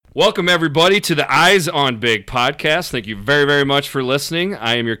Welcome, everybody, to the Eyes on Big podcast. Thank you very, very much for listening.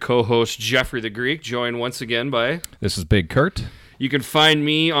 I am your co-host, Jeffrey the Greek, joined once again by... This is Big Kurt. You can find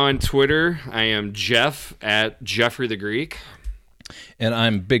me on Twitter. I am Jeff at Jeffrey the Greek. And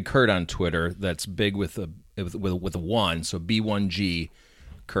I'm Big Kurt on Twitter. That's big with a one, so B1G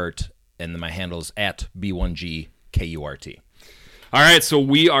Kurt. And then my handle is at B1G KURT. All right, so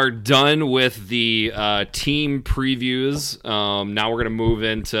we are done with the team previews. Now we're going to move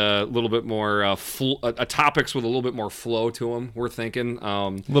into a little bit more topics with a little bit more flow to them, we're thinking.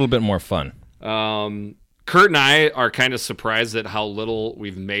 A little bit more fun. Kurt and I are kind of surprised at how little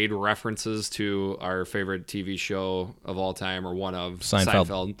we've made references to our favorite TV show of all time, or one of,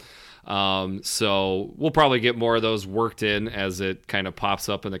 Seinfeld. So we'll probably get more of those worked in as it kind of pops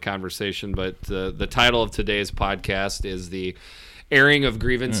up in the conversation. But the title of today's podcast is the airing of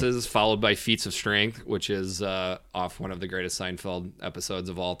Grievances, followed by Feats of Strength, which is off one of the greatest Seinfeld episodes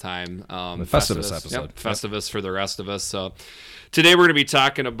of all time. The Festivus episode. Yep, Festivus for the rest of us. So today we're going to be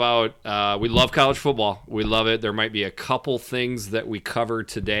talking about, we love college football. We love it. There might be a couple things that we cover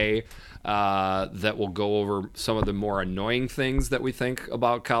today that will go over some of the more annoying things that we think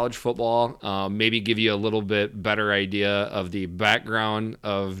about college football. Maybe give you a little bit better idea of the background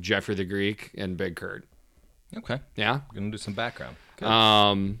of Jeffrey the Greek and Big Kurt. Okay. Yeah? We're going to do some background.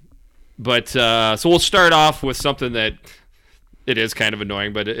 So we'll start off with something that it is kind of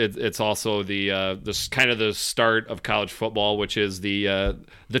annoying, but it's also this kind of the start of college football, which is the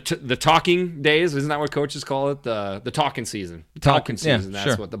talking days. Isn't that what coaches call it? The talking season. Talking season.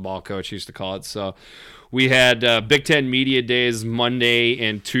 That's what the ball coach used to call it. So we had Big Ten Media Days Monday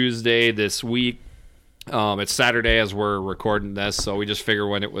and Tuesday this week. It's Saturday as we're recording this, so we just figured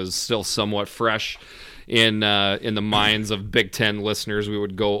when it was still somewhat fresh in the minds of Big Ten listeners, we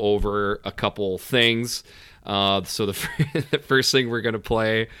would go over a couple things. So the first thing we're going to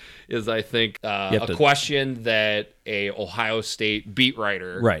play is, I think, a question that a Ohio State beat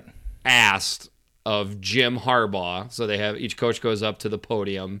writer asked of Jim Harbaugh. So they have each coach goes up to the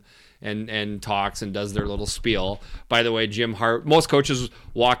podium and talks and does their little spiel. By the way, most coaches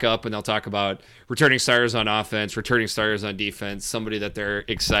walk up and they'll talk about returning starters on offense, returning starters on defense, somebody that they're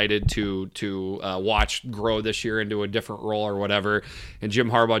excited to watch grow this year into a different role or whatever. And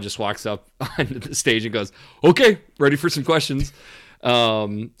Jim Harbaugh just walks up onto the stage and goes, "Okay, ready for some questions."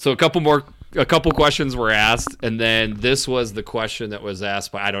 So a couple questions were asked, and then this was the question that was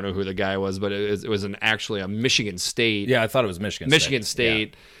asked by, I don't know who the guy was, but it was actually a Michigan State. Yeah, I thought it was Michigan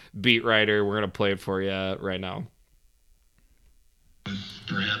State beat writer. We're going to play it for you right now.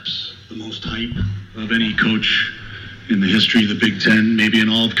 Perhaps the most hype of any coach in the history of the Big Ten, maybe in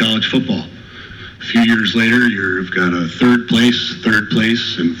all of college football. A few years later, you've got a third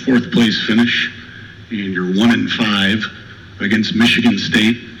place, and fourth place finish, and you're 1-5 against Michigan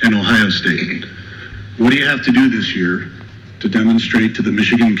State and Ohio State. What do you have to do this year to demonstrate to the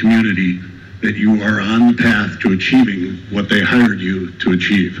Michigan community that you are on the path to achieving what they hired you to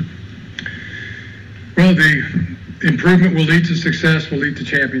achieve? Well, the improvement will lead to success, will lead to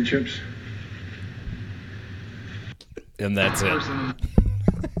championships. And that's it.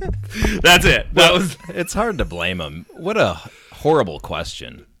 That's it. It's hard to blame him. What a horrible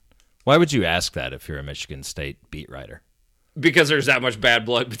question. Why would you ask that if you're a Michigan State beat writer? Because there's that much bad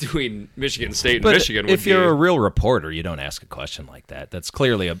blood between Michigan State and Michigan. If you're a real reporter, you don't ask a question like that. That's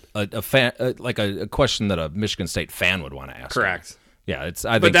clearly a question that a Michigan State fan would want to ask. Correct. Yeah,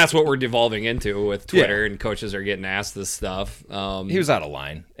 but that's what we're devolving into with Twitter, and coaches are getting asked this stuff. He was out of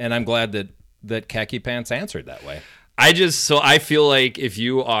line, and I'm glad that Khaki Pants answered that way. I feel like if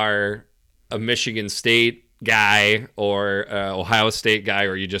you are a Michigan State guy or Ohio State guy,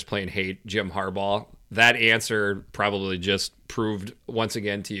 or you just plain hate Jim Harbaugh, that answer probably just proved once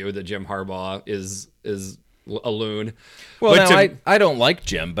again to you that Jim Harbaugh is a loon. Well, I don't like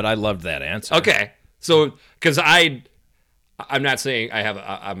Jim, but I loved that answer. Okay, so because I'm not saying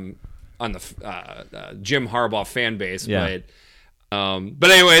I'm on the Jim Harbaugh fan base, but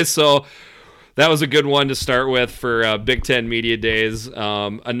anyway, so that was a good one to start with for Big Ten Media Days.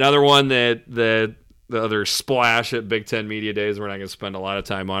 Another one that the other splash at Big Ten Media Days, we're not going to spend a lot of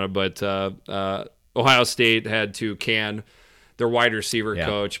time on it, but Ohio State had to can their wide receiver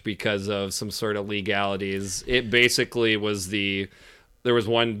coach because of some sort of legalities. It basically was there was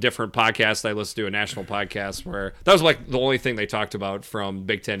one different podcast I listened to, a national podcast, where that was like the only thing they talked about from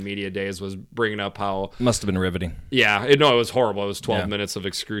Big Ten Media Days was bringing up how... Must have been riveting. Yeah. It was horrible. It was 12 minutes of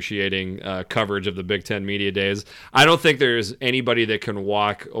excruciating coverage of the Big Ten Media Days. I don't think there's anybody that can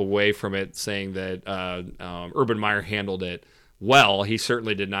walk away from it saying that Urban Meyer handled it well. He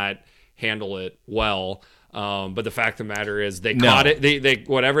certainly did not handle it well. But the fact of the matter is they caught it. They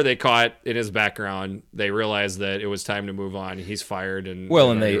whatever they caught in his background, they realized that it was time to move on. He's fired, and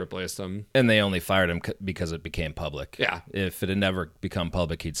they replaced him. And they only fired him because it became public. Yeah. If it had never become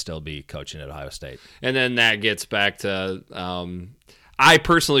public, he'd still be coaching at Ohio State. And then that gets back to I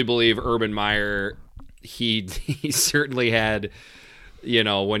personally believe Urban Meyer. He certainly had.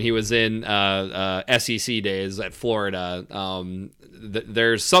 When he was in SEC days at Florida,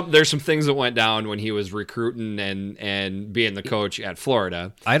 there's some things that went down when he was recruiting and being the coach at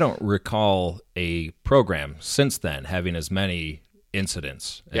Florida. I don't recall a program since then having as many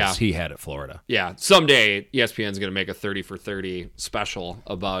incidents as he had at Florida. Yeah, someday ESPN's going to make a 30 for 30 special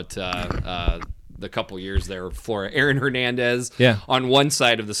about the couple years there for Aaron Hernandez on one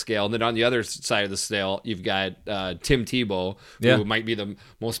side of the scale, and then on the other side of the scale you've got Tim Tebow, who might be the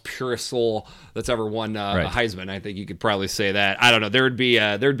most purest soul that's ever won a Heisman. I think you could probably say that. I don't know. There'd be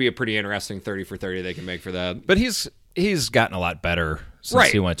a pretty interesting 30 for 30 they can make for that. But he's gotten a lot better since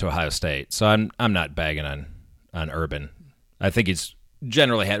he went to Ohio State. So I'm not bagging on Urban. I think he's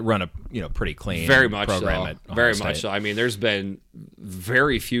generally had run a pretty clean program at Ohio State. Much so. I mean, there's been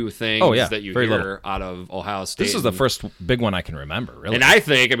very few things that you hear out of Ohio State. This is the first big one I can remember, really. And I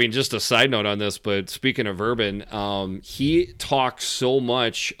think, just a side note on this, but speaking of Urban, he talks so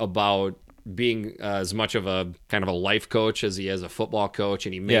much about being as much of a kind of a life coach as he is a football coach,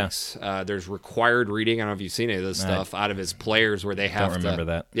 and he makes there's required reading. I don't know if you've seen any of this stuff out of his players where they have don't remember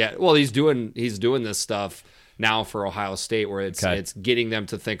that. Yeah, well, he's doing this stuff now for Ohio State, where it's getting them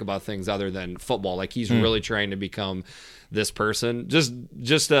to think about things other than football. Like he's really trying to become this person.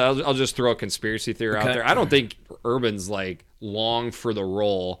 I'll just throw a conspiracy theory out there. I don't think Urban's like long for the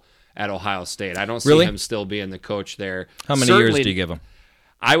role at Ohio State. I don't see him still being the coach there. How many years do you give him?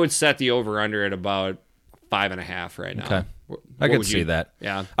 I would set the over under at about 5.5 right now. Okay. I could see that.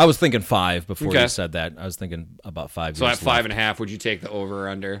 Yeah. I was thinking 5 before you said that. I was thinking about 5 so years. So at 5.5, would you take the over or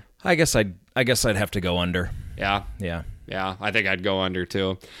under? I guess I'd have to go under. Yeah. Yeah. Yeah, I think I'd go under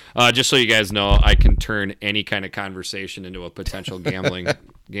too. Just so you guys know, I can turn any kind of conversation into a potential gambling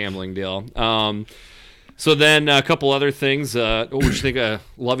deal. So then a couple other things. What would you think of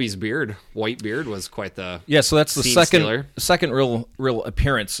Lovey's beard? White beard was quite the so that's the second real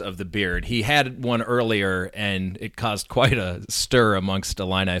appearance of the beard. He had one earlier, and it caused quite a stir amongst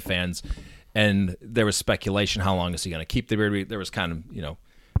Illini fans. And there was speculation, how long is he going to keep the beard? There was kind of,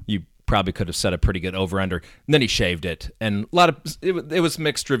 you probably could have set a pretty good over-under. And then he shaved it. And it was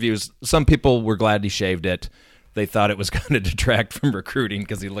mixed reviews. Some people were glad he shaved it. They thought it was going to detract from recruiting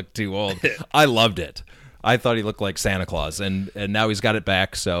because he looked too old. I loved it. I thought he looked like Santa Claus, and now he's got it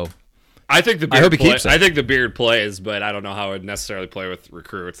back. So I think the beard I hope he keeps it. I think the beard plays, but I don't know how it would necessarily play with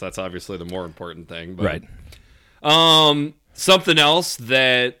recruits. That's obviously the more important thing. But, right. Something else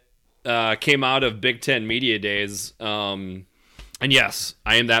that came out of Big Ten Media Days, and yes,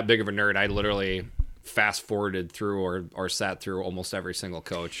 I am that big of a nerd. I literally fast-forwarded through or sat through almost every single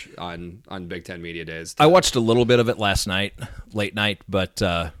coach on Big Ten Media Days. I watched a little bit of it last night, late night, but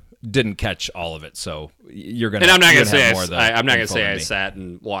didn't catch all of it. So you're gonna. And I'm not gonna say I sat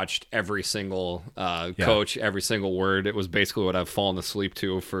and watched every single coach, every single word. It was basically what I've fallen asleep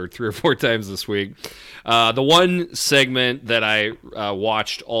to for 3 or 4 times this week. The one segment that I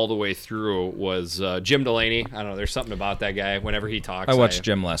watched all the way through was Jim Delaney. I don't know. There's something about that guy. Whenever he talks, I watched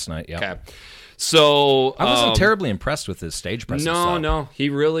Jim last night. Yeah. Okay. So I wasn't terribly impressed with his stage presence. No, he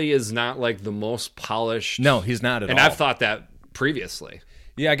really is not like the most polished. No, he's not at all. And I've thought that previously.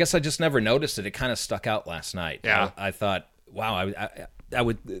 Yeah, I guess I just never noticed it. It kind of stuck out last night. Yeah. I thought, wow, I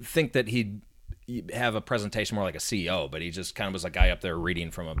would think that he'd have a presentation more like a CEO, but he just kind of was a guy up there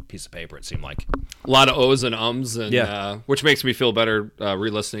reading from a piece of paper, it seemed like. A lot of O's and ums, and which makes me feel better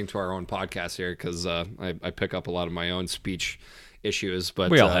re-listening to our own podcast here, because I pick up a lot of my own speech issues.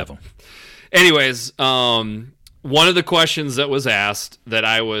 But we all have them. Anyways, one of the questions that was asked that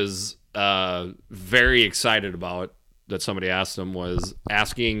I was very excited about that somebody asked him was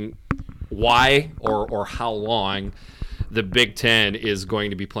asking why or how long the Big Ten is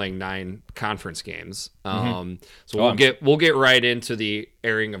going to be playing 9 conference games. So we'll get right into the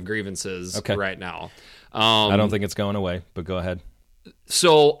airing of grievances right now. I don't think it's going away, but go ahead.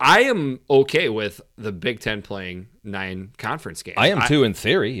 So I am okay with the Big Ten playing 9 conference games. I am too, in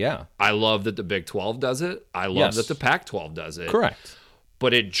theory, yeah. I love that the Big 12 does it. I love that the Pac-12 does it. Correct.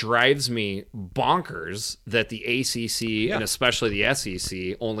 But it drives me bonkers that the ACC and especially the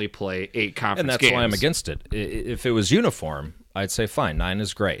SEC only play 8 conference games. And that's why I'm against it. If it was uniform, I'd say fine, 9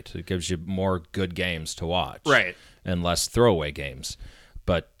 is great. It gives you more good games to watch. Right. And less throwaway games.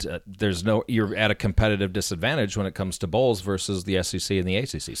 But you're at a competitive disadvantage when it comes to bowls versus the SEC and the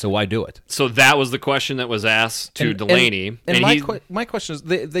ACC. So why do it? So that was the question that was asked to Delaney. My question is,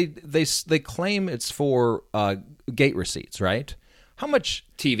 they claim it's for gate receipts, right? How much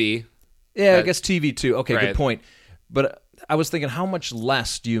TV? Yeah, I guess TV too. Okay, right. Good point. But I was thinking, how much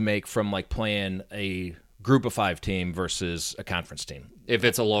less do you make from like playing a Group of 5 team versus a conference team? If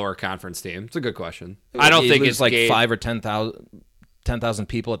it's a lower conference team, it's a good question. I don't think it's like 5 or 10,000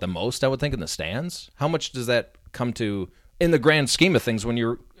 people at the most, I would think, in the stands. How much does that come to in the grand scheme of things when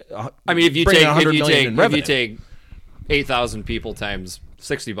you're if you take 8,000 people times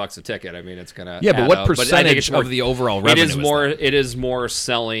 $60 a ticket, I mean, it's gonna but what percentage of the overall revenue it is more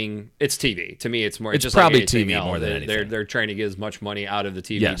selling. It's TV. To me, it's more. It's just probably like TV more than anything. They're trying to get as much money out of the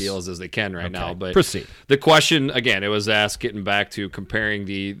TV deals as they can now. But proceed. The question again, it was asked, getting back to comparing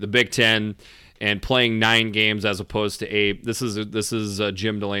the Big Ten and playing 9 games as opposed to 8. This is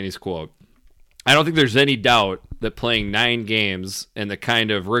Jim Delaney's quote. I don't think there's any doubt that playing 9 games and the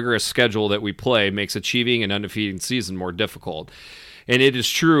kind of rigorous schedule that we play makes achieving an undefeated season more difficult. And it is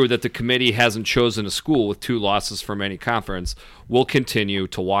true that the committee hasn't chosen a school with 2 losses from any conference. We'll continue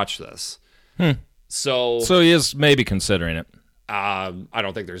to watch this. So he is maybe considering it. I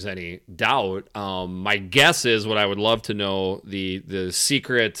don't think there's any doubt. My guess is, what I would love to know, the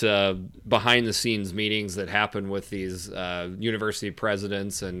secret behind-the-scenes meetings that happen with these university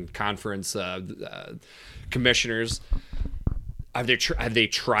presidents and conference commissioners. Have they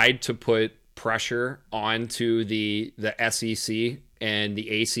tried to put pressure onto the SEC and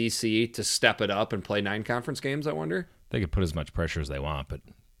the ACC to step it up and play 9 conference games, I wonder? They could put as much pressure as they want, but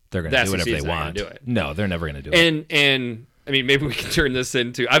they're going to do whatever they want. Do it. No, they're never going to do it. And I mean, maybe we can turn this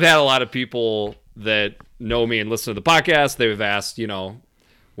into... I've had a lot of people that know me and listen to the podcast. They've asked, when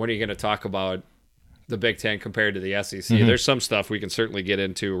are you going to talk about the Big Ten compared to the SEC? Mm-hmm. There's some stuff we can certainly get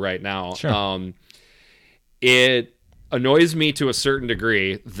into right now. Sure. It annoys me to a certain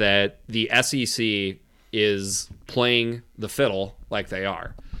degree that the SEC is playing the fiddle like they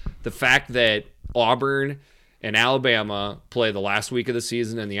are. The fact that Auburn and Alabama play the last week of the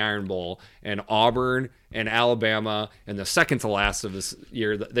season in the Iron Bowl, and Auburn and Alabama in the second to last of this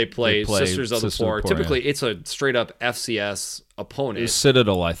year, they play Sisters of the Poor. Typically, it's a straight-up FCS opponent.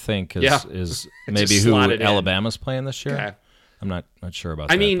 Citadel, I think, is maybe who Alabama's playing this year. Okay. I'm not sure about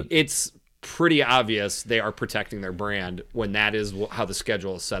that. I mean, it's pretty obvious they are protecting their brand when that is how the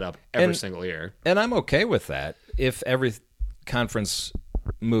schedule is set up every single year. And I'm okay with that if every conference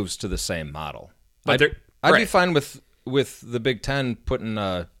moves to the same model. But I'd be fine with the Big Ten putting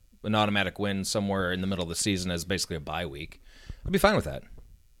an automatic win somewhere in the middle of the season as basically a bye week. I'd be fine with that.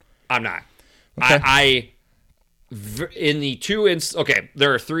 I'm not. Okay. In the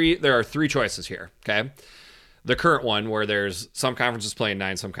there are three choices here. Okay, the current one where there's some conferences playing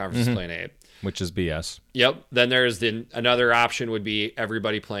 9, some conferences playing 8, which is BS. Yep. Then there's another option would be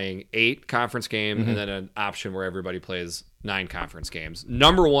everybody playing 8 conference games, and then an option where everybody plays 9 conference games.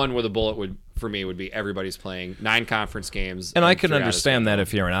 Number one with a bullet would be everybody's playing 9 conference games. And I can understand that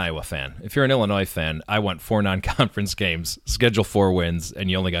if you're an Iowa fan. If you're an Illinois fan, I want 4 non-conference games, schedule 4 wins, and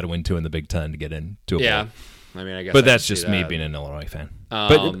you only got to win 2 in the Big Ten to get into a bowl. Yeah. I mean, I guess. But that's just me being an Illinois fan.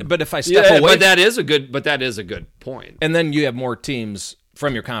 But if I step away, but that is a good point. And then you have more teams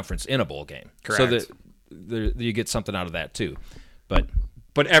from your conference in a bowl game. Correct. So that you get something out of that too. But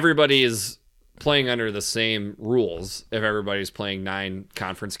everybody is playing under the same rules. If everybody's playing 9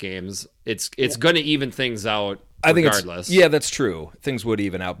 conference games, it's going to even things out regardless. That's true. Things would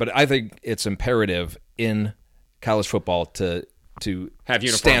even out, but I think it's imperative in college football to have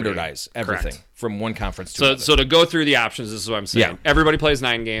standardize everything from one conference to another. So to go through the options, this is what I'm saying. Yeah. Everybody plays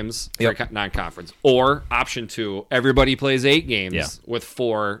 9 games for non-conference. Or option 2, everybody plays 8 games with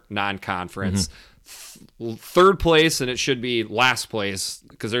 4 non-conference. Third place, and it should be last place,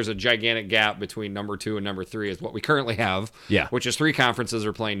 because there's a gigantic gap between number 2 and number 3 is what we currently have, which is 3 conferences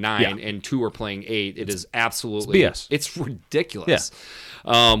are playing 9 and 2 are playing 8. It is absolutely BS. It's ridiculous.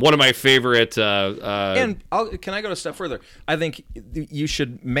 One of my favorite and can I go a step further? I think you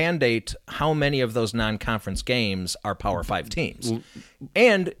should mandate how many of those non-conference games are Power 5 teams.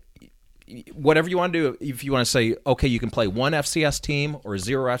 And whatever you want to do, if you want to say, okay, you can play 1 FCS team or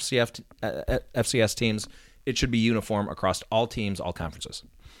 0 FCS teams, it should be uniform across all teams, all conferences.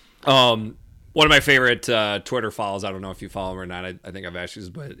 One of my favorite Twitter follows, I don't know if you follow him or not, I think I've asked you,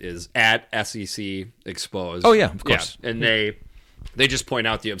 but is at SEC Exposed. Oh, yeah, of course. Yeah. And They just point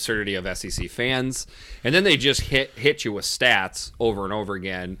out the absurdity of SEC fans, and then they just hit you with stats over and over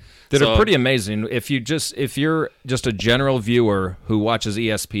again that are pretty amazing. If you're just a general viewer who watches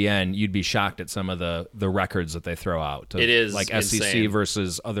ESPN, you'd be shocked at some of the records that they throw out. It is like insane. SEC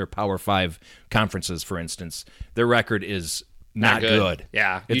versus other Power 5 conferences, for instance. Their record is not good.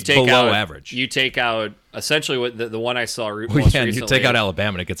 Yeah, it's below average. You take out essentially what the one I saw most recently. You take out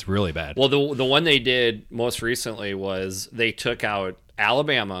Alabama, and it gets really bad. Well, the one they did most recently was they took out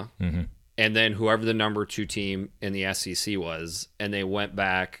Alabama, and then whoever the number 2 team in the SEC was, and they went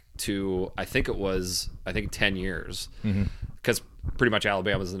back to I think 10 years, because pretty much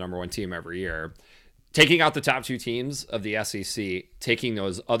Alabama is the number 1 team every year. Taking out the top 2 teams of the SEC, taking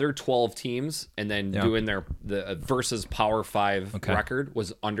those other 12 teams, and then doing the versus Power 5 record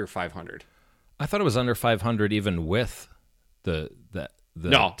was under 500. I thought it was under 500 even with the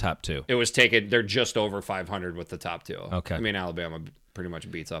top 2. It was taken. They're just over 500 with the top 2. Okay. I mean, Alabama pretty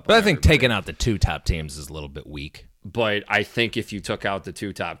much beats up. But I think taking out the 2 top teams is a little bit weak. But I think if you took out the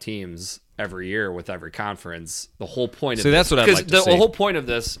 2 top teams every year with every conference, the whole point of that's what I'd like to see. The whole point of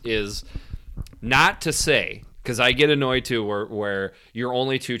this is not to say, because I get annoyed too, where your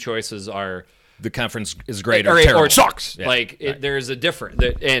only 2 choices are the conference is great or terrible. Or it sucks. Yeah, there's a difference,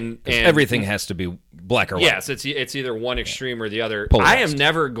 and everything has to be black or white. Yes, it's either one extreme or the other. Polarized. I am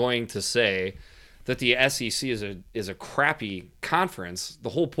never going to say that the SEC is a crappy conference. The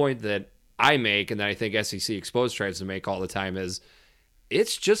whole point that I make, and that I think SEC Exposed tries to make all the time, is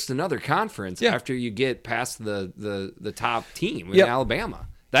it's just another conference after you get past the top team in Alabama.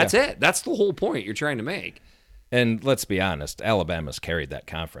 That's it. That's the whole point you're trying to make. And let's be honest, Alabama's carried that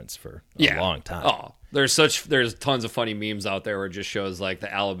conference for a long time. Oh, there's tons of funny memes out there where it just shows like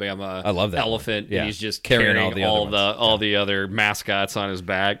the Alabama elephant, and he's just carrying all the other mascots on his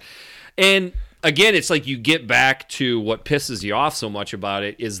back. And again, it's like you get back to what pisses you off so much about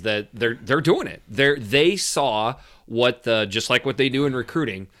it is that they're doing it. They saw just like what they do in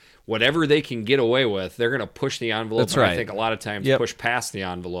recruiting. Whatever they can get away with, they're going to push the envelope. That's right. I think a lot of times push past the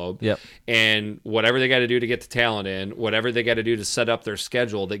envelope. Yep. And whatever they got to do to get the talent in, whatever they got to do to set up their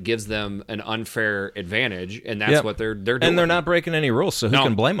schedule that gives them an unfair advantage, and that's what they're doing. And they're not breaking any rules, so who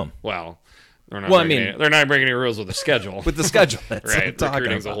can blame them? Well, they're not breaking any rules with the schedule. With the schedule, that's right?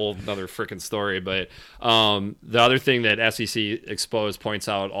 Recruiting's a whole other freaking story. But the other thing that SEC Exposed points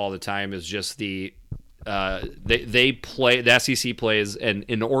out all the time is just the the SEC plays an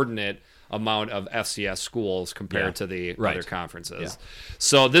inordinate amount of FCS schools compared to the other conferences. Yeah.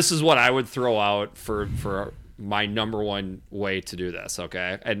 So this is what I would throw out for my number 1 way to do this.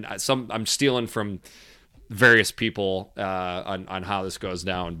 Okay, and I'm stealing from various people on how this goes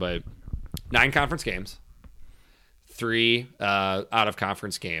down, but 9 conference games, 3 out of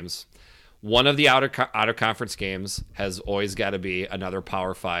conference games. One of the out of conference games has always got to be another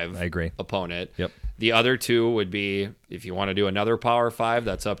Power 5 opponent. Yep. The other 2 would be, if you want to do another Power 5,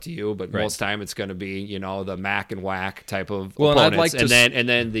 that's up to you. But most time it's going to be, the Mac and Whack type of opponents. And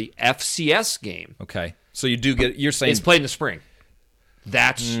then the FCS game. Okay. So you're saying it's played in the spring.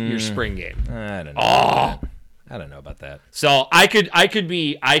 That's your spring game. I don't know. I don't know about that. So I could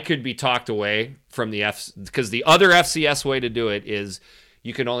be talked away from because the other FCS way to do it is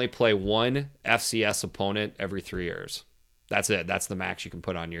you can only play one FCS opponent every 3 years. That's it. That's the max you can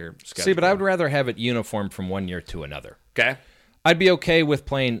put on your schedule. See, but I would rather have it uniform from one year to another. Okay. I'd be okay with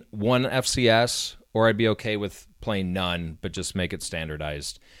playing one FCS, or I'd be okay with playing none, but just make it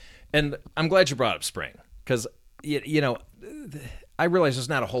standardized. And I'm glad you brought up spring, because I realize there's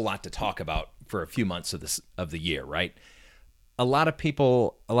not a whole lot to talk about for a few months of the year, right? A lot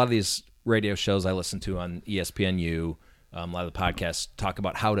of these radio shows I listen to on ESPNU, a lot of the podcasts talk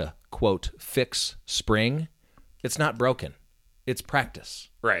about how to, quote, fix spring. It's not broken. It's practice.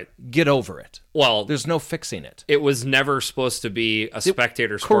 Right. Get over it. Well, there's no fixing it. It was never supposed to be a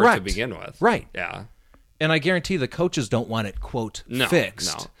spectator sport to begin with. Right. Yeah. And I guarantee the coaches don't want it, quote,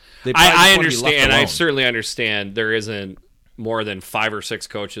 fixed. No. I understand. I certainly understand there isn't more than 5 or 6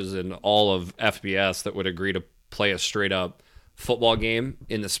 coaches in all of FBS that would agree to play a straight up football game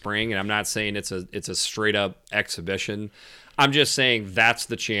in the spring. And I'm not saying it's a straight up exhibition. I'm just saying that's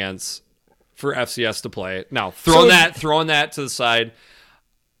the chance for FCS to play. Now, throwing that to the side,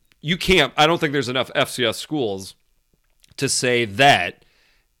 you can't. I don't think there's enough FCS schools to say that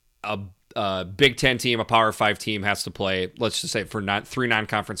a Big Ten team, a Power 5 team has to play, let's just say, for 3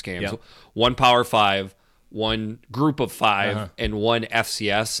 non-conference games, one Power 5, one group of 5, and one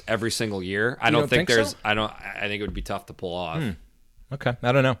FCS every single year. I don't think there's. So? I think it would be tough to pull off. Okay,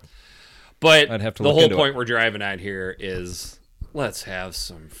 I don't know. But I'd have to the whole point we're driving at here is let's have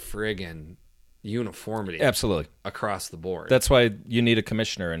some friggin' uniformity Absolutely. across the board. That's why you need a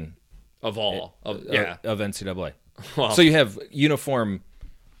commissioner and of NCAA. Well, So you have uniform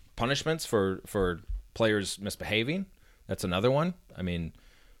punishments for players misbehaving. That's another one. I mean,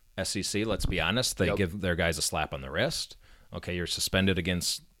 SEC, let's be honest, they give their guys a slap on the wrist. Okay, you're suspended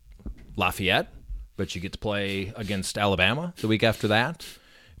against Lafayette, but you get to play against Alabama the week after that.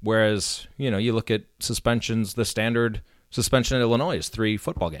 Whereas, you look at suspensions, the standard suspension in Illinois is 3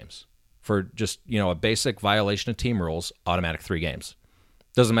 football games for just, a basic violation of team rules, automatic 3 games.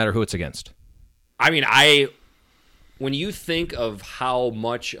 Doesn't matter who it's against. I mean, when you think of how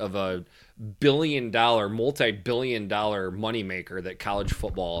much of a multi-billion-dollar moneymaker that college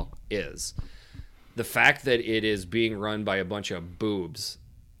football is, the fact that it is being run by a bunch of boobs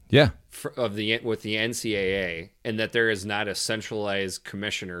with the NCAA, and that there is not a centralized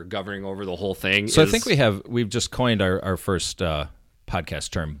commissioner governing over the whole thing. So I think we've just coined our first podcast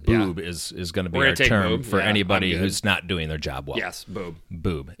term. Boob is going to be our term for anybody who's not doing their job well. Yes,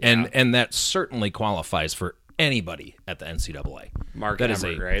 boob, and that certainly qualifies for anybody at the NCAA. Mark that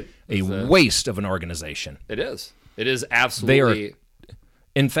Emmert, is right? A waste of an organization. It is. It is absolutely. They are,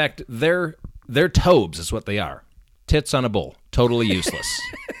 in fact, they're tobes is what they are. Tits on a bull. Totally useless.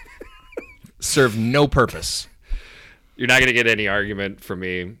 Serve no purpose. You're not going to get any argument from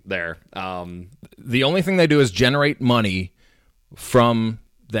me there. The only thing they do is generate money from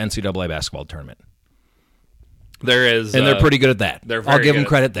the NCAA basketball tournament. And they're pretty good at that. I'll give them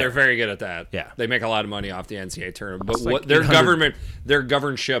credit there. They're very good at that. Yeah. They make a lot of money off the NCAA tournament. But their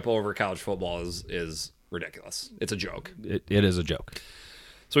governship over college football is ridiculous. It's a joke. It is a joke.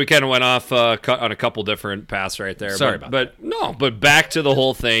 So we kind of went off on a couple different paths right there. Sorry but, about that. But back to the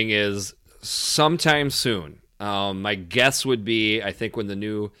whole thing is sometime soon. My guess would be, I think, when the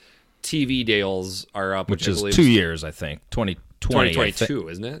new TV deals are up. Which is 2 years, I think. 2022,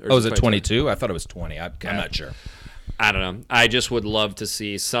 isn't it? Or is it 22? I thought it was 20. I'm not sure. I don't know. I just would love to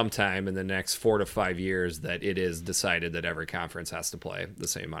see sometime in the next 4 to 5 years that it is decided that every conference has to play the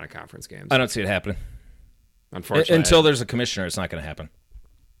same amount of conference games. I don't see it happening. Unfortunately. Until there's a commissioner, it's not going to happen.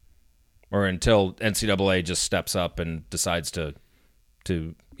 Or until NCAA just steps up and decides to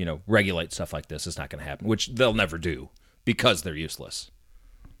regulate stuff like this, it's not going to happen, which they'll never do because they're useless.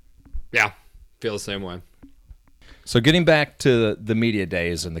 Yeah, feel the same way. So getting back to the media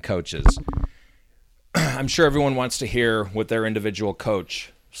days and the coaches, I'm sure everyone wants to hear what their individual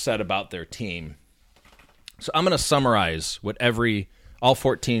coach said about their team. So I'm going to summarize what all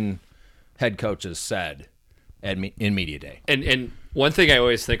 14 head coaches said in media day. And one thing I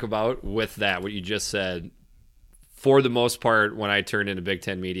always think about with that, what you just said, for the most part, when I turn into Big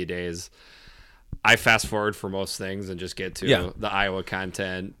Ten media days, I fast forward for most things and just get to the Iowa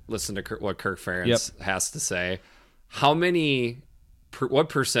content, listen to what Kirk Ferentz has to say. What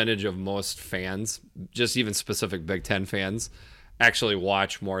percentage of most fans, just even specific Big Ten fans, actually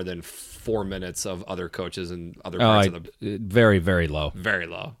watch more than 4 minutes of other coaches and other parts of the... Very, very low. Very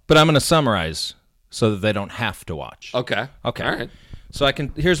low. But I'm going to summarize so that they don't have to watch. Okay. All right. So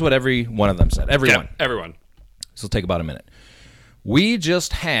here's what every one of them said. Everyone. So it'll take about a minute. We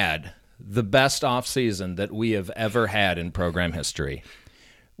just had the best offseason that we have ever had in program history.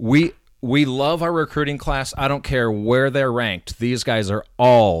 We love our recruiting class. I don't care where they're ranked. These guys are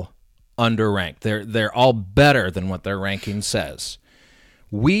all underranked. They're all better than what their ranking says.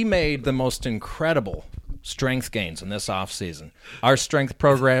 We made the most incredible strength gains in this offseason. Our strength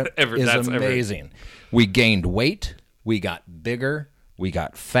program is amazing. We gained weight. We got bigger. We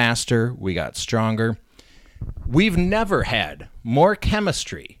got faster. We got stronger. We've never had more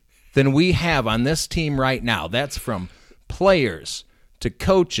chemistry than we have on this team right now. That's from players to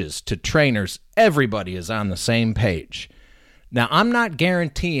coaches to trainers. Everybody is on the same page. Now, I'm not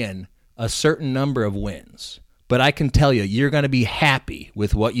guaranteeing a certain number of wins, but I can tell you, you're going to be happy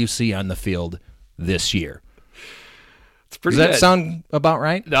with what you see on the field this year. Does that sound about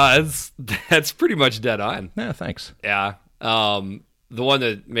right? No, that's pretty much dead on. Yeah, thanks. Yeah. The one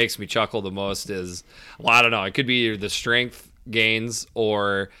that makes me chuckle the most is, I don't know, it could be either the strength gains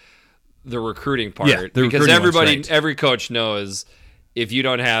or the recruiting part. Yeah, because every coach knows if you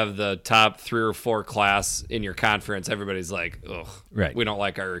don't have the top 3 or 4 class in your conference, everybody's like, ugh, right. We don't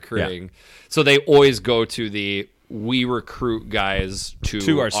like our recruiting. Yeah. So they always go to we recruit guys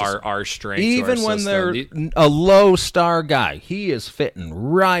to our strength. Even when they're a low star guy, he is fitting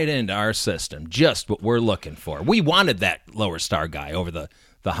right into our system, just what we're looking for. We wanted that lower star guy over the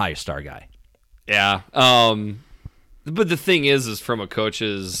high star guy. Yeah. But the thing is from a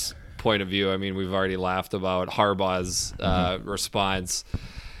coach's point of view, I mean, we've already laughed about Harbaugh's response.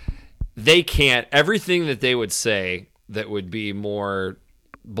 They can't, everything that they would say that would be more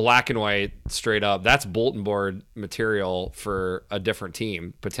black and white, straight up. That's bulletin board material for a different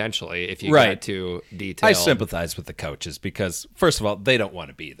team, potentially, if you get too detailed. I sympathize with the coaches because, first of all, they don't want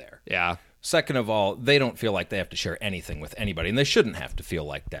to be there. Yeah. Second of all, they don't feel like they have to share anything with anybody, and they shouldn't have to feel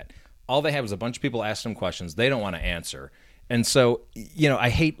like that. All they have is a bunch of people asking them questions they don't want to answer. And so, I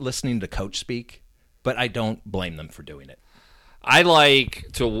hate listening to coach speak, but I don't blame them for doing it. I like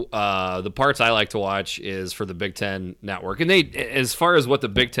to the parts I like to watch is for the Big Ten Network, and they, as far as what the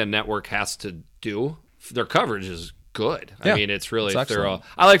Big Ten Network has to do, their coverage is good. Yeah, I mean, it's really it's thorough. excellent.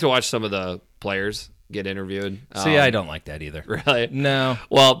 I like to watch some of the players get interviewed. See, I don't like that either. Really? No.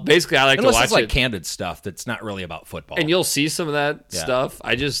 Well, basically, I like Unless to watch it's like it, candid stuff that's not really about football. and you'll see some of that Yeah. stuff.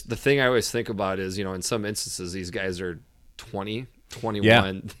 The thing I always think about is, in some instances, these guys are 20,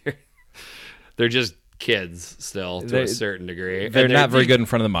 21. Yeah. They're just kids still to a certain degree. They're And not very good in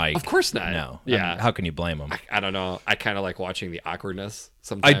front of the mic. Of course not. No. Yeah. I mean, how can you blame them? I don't know. I kind of like watching the awkwardness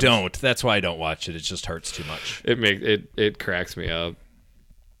sometimes. I don't. That's why I don't watch it. It just hurts too much. It cracks me up.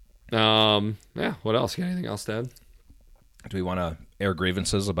 Yeah. What else? You got anything else to add? Do we want to air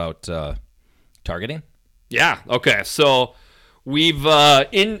grievances about targeting? Yeah. Okay. So we've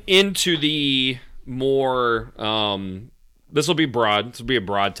into the more. This will be broad. This will be a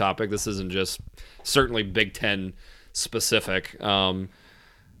broad topic. This isn't just certainly Big Ten specific. I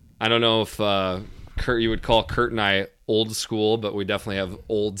don't know if Kurt, you would call Kurt and I old school, but we definitely have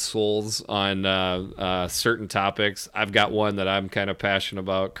old souls on certain topics. I've got one that I'm kind of passionate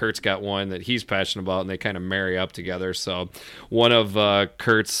about. Kurt's got one that he's passionate about, and they kind of marry up together. So one of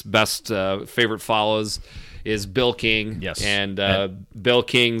Kurt's best favorite follows is Bill King. Yes. And Bill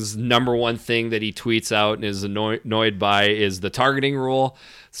King's number one thing that he tweets out and is annoyed by is the targeting rule.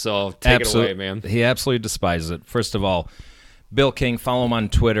 So take it away, man. He absolutely despises it. First of all, Bill King, follow him on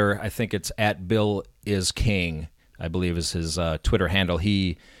Twitter. I think it's @BillIsKing, I believe is his Twitter handle.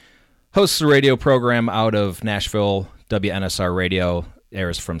 He hosts a radio program out of Nashville, WNSR Radio.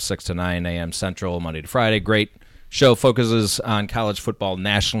 Airs from 6 to 9 a.m. Central, Monday to Friday. Great show. Focuses on college football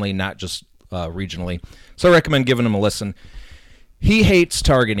nationally, not just regionally. So I recommend giving him a listen. He hates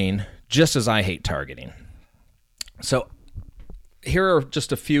targeting just as I hate targeting. So here are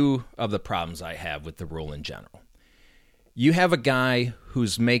just a few of the problems I have with the rule in general. You have a guy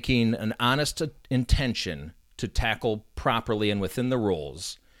who's making an honest intention to tackle properly and within the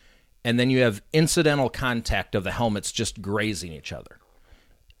rules, and then you have incidental contact of the helmets just grazing each other.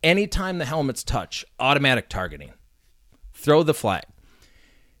 Anytime the helmets touch, automatic targeting. Throw the flag.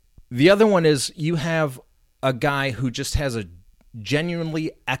 The other one is you have a guy who just has a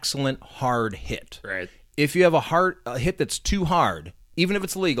genuinely excellent hard hit. Right. If you have a hit that's too hard, even if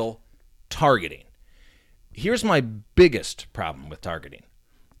it's legal, targeting. Here's my biggest problem with targeting.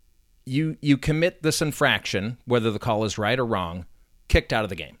 You commit this infraction, whether the call is right or wrong, kicked out of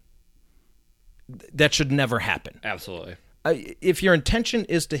the game. That should never happen. Absolutely. If your intention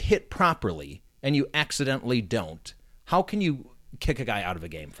is to hit properly and you accidentally don't, how can you kick a guy out of a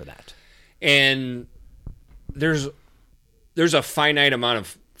game for that? And there's a finite amount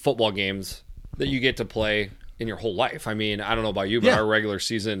of football games that you get to play in your whole life. I mean, I don't know about you, but our regular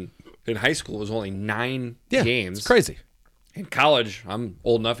season in high school was only 9 games. It's crazy. In college, I'm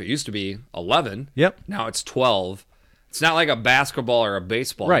old enough. It used to be 11. Yep. Now it's 12. It's not like a basketball or a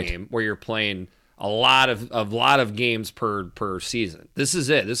baseball game where you're playing a lot of games per season. This is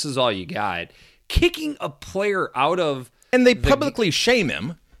it. This is all you got. Kicking a player out of, and they publicly shame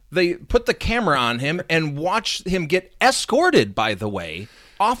him. They put the camera on him and watch him get escorted, by the way,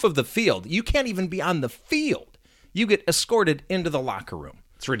 off of the field. You can't even be on the field. You get escorted into the locker room.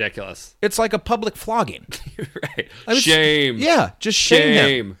 It's ridiculous. It's like a public flogging. Right. I mean, shame. Yeah, just shame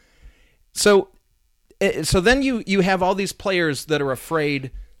him. So then you have all these players that are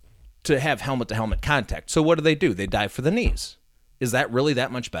afraid to have helmet-to-helmet contact. So what do? They dive for the knees. Is that really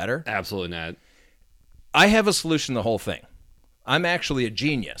that much better? Absolutely not. I have a solution to the whole thing. I'm actually a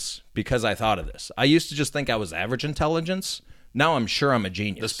genius because I thought of this. I used to just think I was average intelligence. Now I'm sure I'm a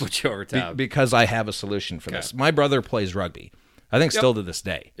genius. Let's put you over top. Because I have a solution for this. My brother plays rugby. I think still to this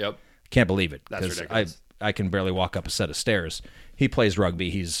day. Yep. Can't believe it. That's ridiculous. I can barely walk up a set of stairs. He plays rugby.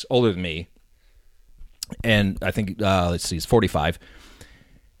 He's older than me. And I think, he's 45.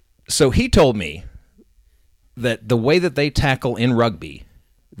 So he told me that the way that they tackle in rugby,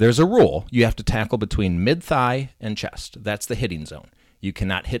 there's a rule. You have to tackle between mid-thigh and chest. That's the hitting zone. You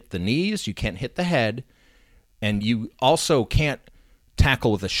cannot hit the knees. You can't hit the head. And you also can't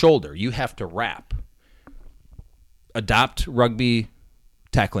tackle with the shoulder. You have to wrap. Adopt rugby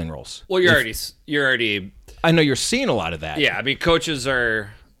tackling rules. Well, you're already. I know you're seeing a lot of that. Yeah, I mean, coaches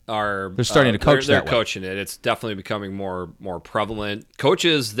are are They're starting to coach they're that way. coaching it. It's definitely becoming more prevalent.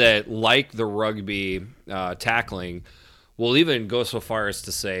 Coaches that like the rugby tackling will even go so far as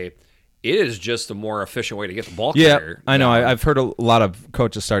to say it is just a more efficient way to get the ball carrier. I know. down. I've heard a lot of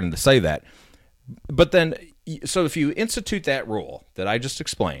coaches starting to say that. But then, so if you institute that rule that I just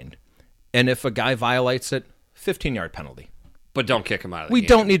explained, and if a guy violates it, 15-yard penalty. But don't kick him out of the We game.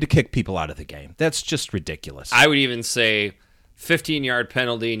 don't need to kick people out of the game. That's just ridiculous. I would even say 15-yard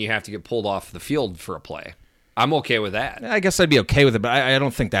penalty and you have to get pulled off the field for a play. I'm okay with that. I guess I'd be okay with it, but I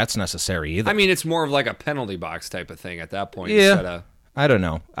don't think that's necessary either. I mean, it's more of like a penalty box type of thing at that point. Yeah. Instead of, I don't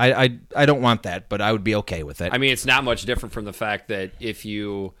know. I don't want that, but I would be okay with it. I mean, it's not much different from the fact that if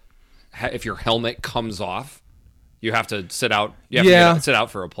your helmet comes off, you have to sit out. You have to sit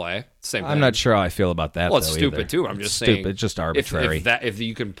out for a play. Same thing. I'm not sure how I feel about that. Well, it's though, stupid either. too. I'm just It's saying. stupid. It's just arbitrary. If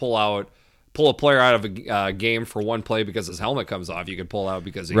you can pull a player out of a game for one play because his helmet comes off, you can pull out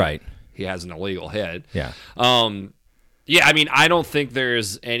because he has an illegal hit. Yeah. Yeah. I mean, I don't think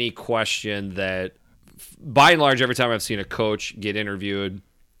there's any question that, by and large, every time I've seen a coach get interviewed,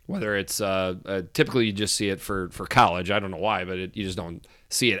 whether it's typically you just see it for college. I don't know why, but you just don't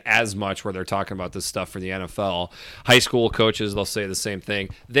see it as much where they're talking about this stuff for the NFL. High school coaches, they'll say the same thing.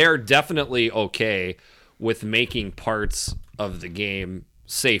 They're definitely okay with making parts of the game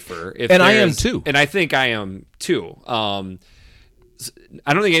safer. And I am too. And I think I am too.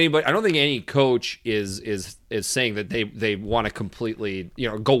 I don't think any coach is saying that they want to completely,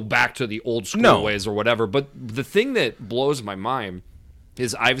 go back to the old school ways or whatever. But the thing that blows my mind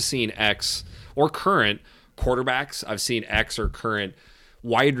is I've seen ex or current quarterbacks, I've seen ex or current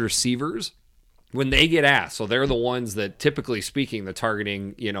wide receivers when they get asked. So they're the ones that, typically speaking, the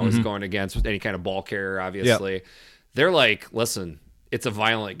targeting, is going against any kind of ball carrier, obviously. Yep. They're like, listen, it's a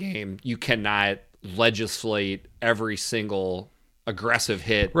violent game. You cannot legislate every single aggressive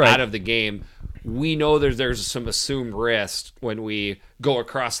hit out of the game. We know there's some assumed risk when we go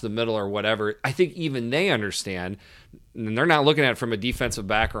across the middle or whatever. I think even they understand, and they're not looking at it from a defensive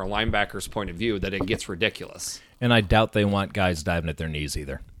back or a linebacker's point of view, that it gets ridiculous. And I doubt they want guys diving at their knees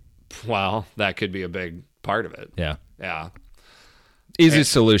either. Well, that could be a big part of it. Yeah. Yeah. Easy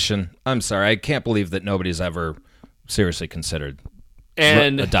solution. I'm sorry. I can't believe that nobody's ever seriously considered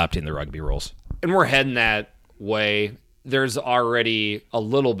adopting the rugby rules. And we're heading that way. There's already a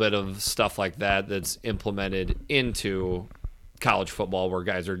little bit of stuff like that that's implemented into college football where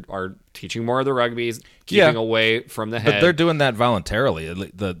guys are teaching more of the rugby, keeping away from the head. But they're doing that voluntarily.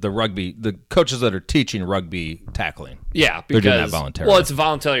 The coaches that are teaching rugby tackling. Yeah, because they're doing that voluntarily. Well, it's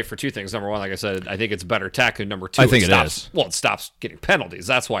voluntary for two things. Number one, like I said, I think it's better tackling. Number two, I think it is. Well, it stops getting penalties.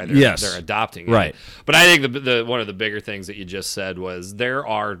 That's why they're adopting it. Right. But I think the one of the bigger things that you just said was there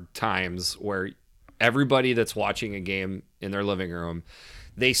are times where everybody that's watching a game in their living room,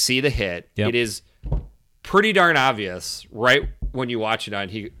 they see the hit. Yep. It is pretty darn obvious right when you watch it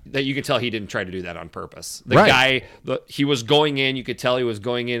that you can tell he didn't try to do that on purpose. The guy, he was going in. You could tell he was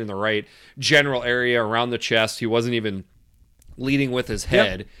going in the right general area around the chest. He wasn't even leading with his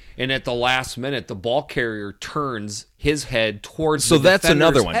head. Yep. And at the last minute, the ball carrier turns his head towards the defender's that's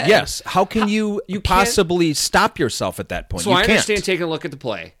another one. head. Yes. How can you possibly stop yourself at that point? So I understand taking a look at the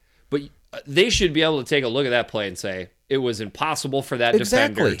play, but they should be able to take a look at that play and say, it was impossible for that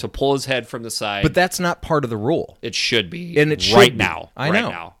defender to pull his head from the side. But that's not part of the rule. It should be. And it should right be. now. I right know.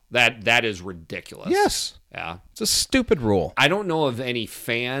 now. That is ridiculous. Yes. Yeah. It's a stupid rule. I don't know of any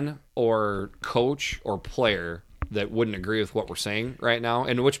fan or coach or player that wouldn't agree with what we're saying right now.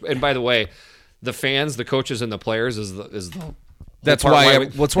 And by the way, the fans, the coaches, and the players is the That's why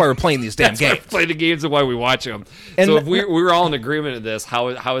we're playing these damn games. Play the games and why we watch them. And so if we were all in agreement of this,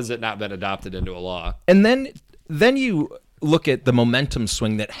 how has it not been adopted into a law? And then you look at the momentum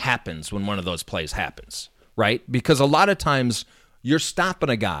swing that happens when one of those plays happens, right? Because a lot of times you're stopping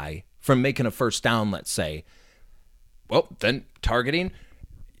a guy from making a first down, let's say. Well, then targeting,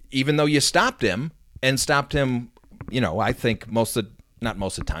 even though you stopped him, I think not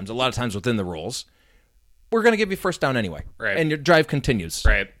most of the times, a lot of times within the rules, we're going to give you first down anyway. Right. And your drive continues.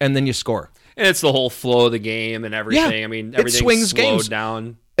 Right. And then you score. And it's the whole flow of the game and everything. Yeah. I mean, everything's slowed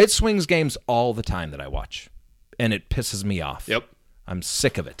down. It swings games all the time that I watch. And it pisses me off. Yep. I'm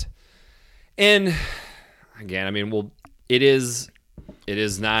sick of it. And again, I mean, it is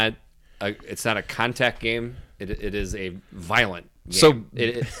not a contact game. It is a violent game. So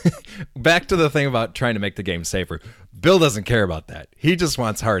back to the thing about trying to make the game safer. Bill doesn't care about that. He just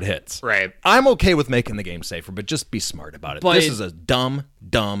wants hard hits. Right. I'm okay with making the game safer, but just be smart about it. This is a dumb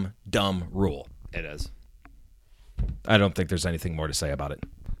rule. It is. I don't think there's anything more to say about it.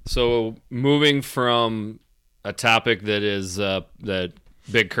 So moving from a topic that is that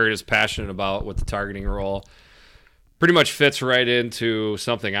Big Kurt is passionate about with the targeting role. Pretty much fits right into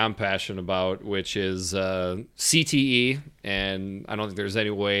something I'm passionate about, which is CTE. And I don't think there's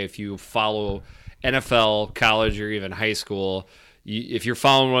any way, if you follow NFL, college, or even high school, if you're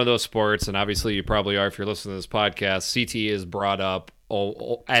following one of those sports, and obviously you probably are if you're listening to this podcast, CTE is brought up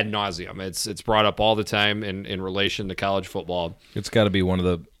ad nauseum. It's brought up all the time in relation to college football. It's got to be one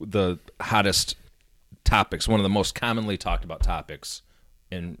of the hottest topics, one of the most commonly talked about topics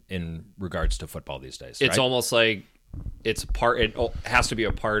in regards to football these days. It's right? almost like it's part. It has to be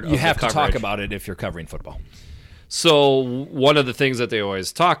a part of you have the to coverage. talk about it if you're covering football. So one of the things that they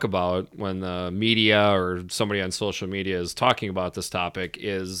always talk about when the media or somebody on social media is talking about this topic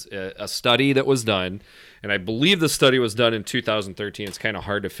is a study that was done, and I believe the study was done in 2013. It's kind of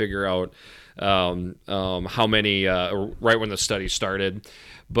hard to figure out how many right when the study started.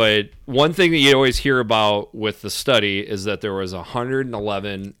 But one thing that you always hear about with the study is that there was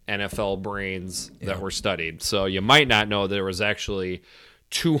 111 NFL brains that were studied. So you might not know that there was actually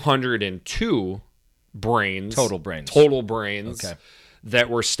 202 total brains Okay. that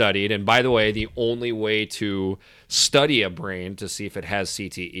were studied. And by the way, the only way to study a brain to see if it has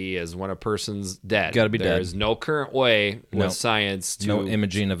CTE is when a person's dead. Got to be dead. There is no current way with No. science to No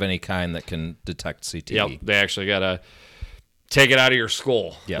imaging of any kind that can detect CTE. Yep, they actually got to take it out of your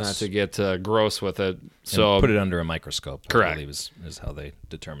skull, Yes. not to get gross with it. So And put it under a microscope, Correct. I believe is how they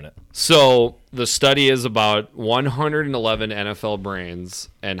determine it. So the study is about 111 NFL brains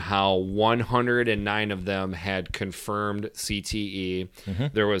and how 109 of them had confirmed CTE. Mm-hmm.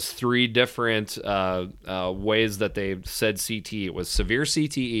 There was 3 different ways that they said CTE. It was severe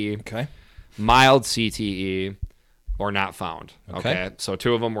CTE, Okay. mild CTE, or not found. Okay. So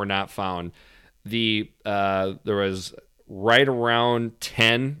 2 of them were not found. There was right around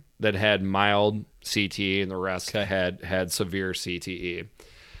 10 that had mild CTE, and the rest had severe CTE.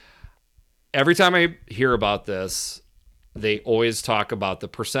 Every time I hear about this, they always talk about the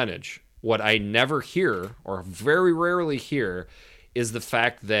percentage. What I never hear, or very rarely hear, is the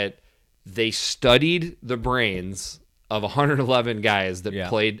fact that they studied the brains of 111 guys that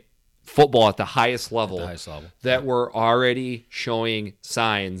played football at the highest level, that were already showing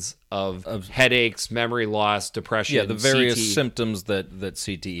signs of headaches, memory loss, depression. Yeah, the various CTE. symptoms that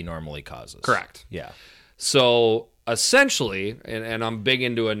CTE normally causes. Correct. Yeah. So essentially, and I'm big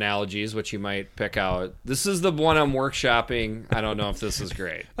into analogies, which you might pick out. This is the one I'm workshopping. I don't know if this is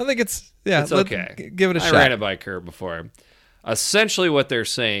great. I think it's okay. Give it a shot. I ran it by Kurt before. Essentially, what they're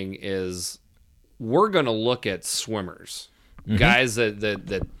saying is we're going to look at swimmers, guys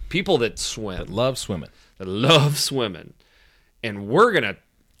that people that swim, That love swimming. and we're gonna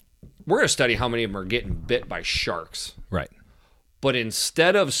study how many of them are getting bit by sharks. Right. But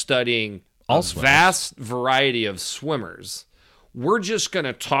instead of studying All swimmers. vast variety of swimmers, we're just going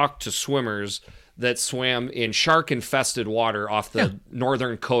to talk to swimmers that swam in shark-infested water off the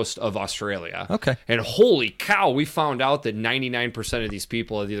northern coast of Australia. Okay. And holy cow, we found out that 99% of these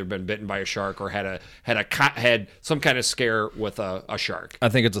people had either been bitten by a shark or had some kind of scare with a shark. I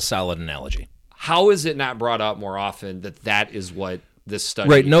think it's a solid analogy. How is it not brought up more often that is what this study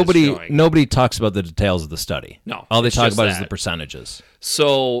Right. is showing? Nobody talks about the details of the study. No, All they it's talk just about is that. the percentages.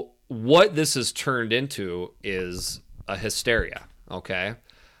 So what this has turned into is a hysteria. Okay,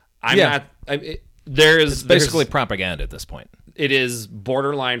 It's basically propaganda at this point. It is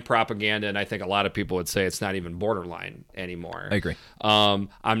borderline propaganda, and I think a lot of people would say it's not even borderline anymore. I agree. I'm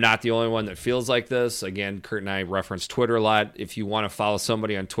not the only one that feels like this. Again, Kurt and I reference Twitter a lot. If you want to follow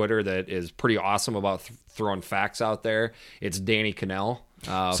somebody on Twitter that is pretty awesome about throwing facts out there, it's Danny Cannell.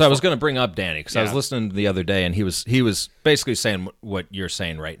 So I was going to bring up Danny because I was Yeah. listening the other day, and he was basically saying what you're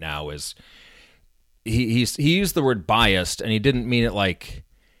saying right now is he used the word biased, and he didn't mean it like.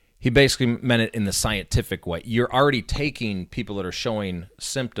 He basically meant it in the scientific way. You're already taking people that are showing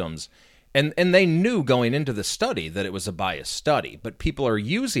symptoms, and they knew going into the study that it was a biased study, but people are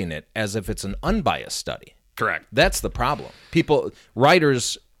using it as if it's an unbiased study. Correct. That's the problem.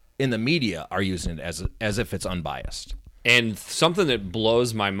 Writers in the media are using it as if it's unbiased. And something that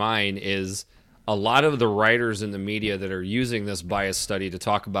blows my mind is a lot of the writers in the media that are using this bias study to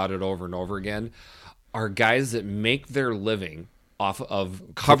talk about it over and over again are guys that make their living off of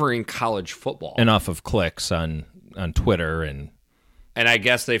covering college football. And off of clicks on Twitter and I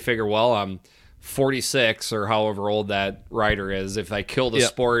guess they figure, well, I'm 46 or however old that writer is. If I kill the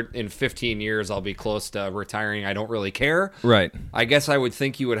sport in 15 years, I'll be close to retiring. I don't really care. Right. I guess I would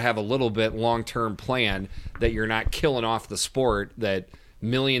think you would have a little bit long-term plan that you're not killing off the sport that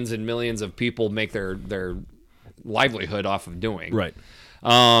millions and millions of people make their livelihood off of doing. Right.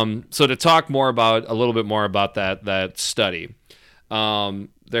 So to talk a little bit more about that study,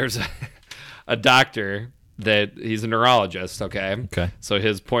 There's a doctor that he's a neurologist. Okay. So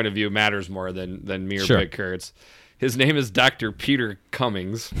his point of view matters more than me or Big Kurtz. His name is Dr. Peter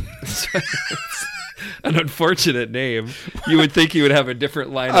Cummings. An unfortunate name. You would think he would have a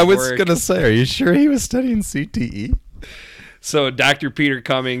different line of work. I was going to say, are you sure he was studying CTE? So Dr. Peter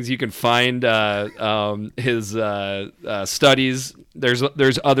Cummings, you can find his studies.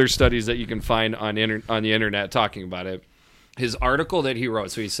 There's other studies that you can find on the internet talking about it. His article that he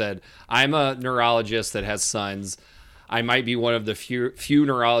wrote, so he said, I'm a neurologist that has sons. I might be one of the few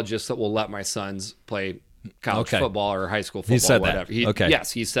neurologists that will let my sons play college football or high school football. He said whatever. that.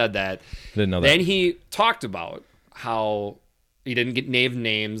 Yes, he said that. Didn't know that. Then he talked about how he didn't get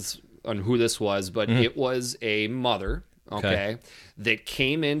names on who this was, but it was a mother, that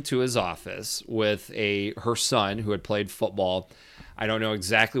came into his office with her son who had played football. I don't know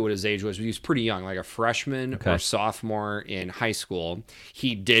exactly what his age was, but he was pretty young, like a freshman or sophomore in high school.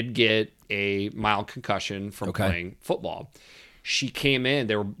 He did get a mild concussion from playing football. She came in.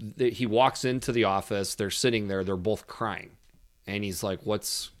 He walks into the office. They're sitting there. They're both crying. And he's like,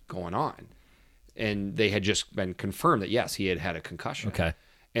 what's going on? And they had just been confirmed that, yes, he had had a concussion. Okay.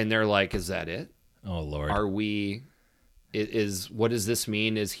 And they're like, is that it? Oh, Lord. What does this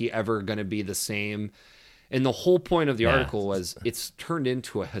mean? Is he ever going to be the same? And the whole point of the article was it's turned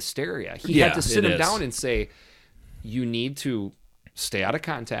into a hysteria. He had to sit him down and say, you need to stay out of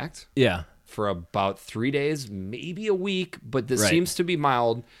contact. Yeah. For about 3 days, maybe a week, but this seems to be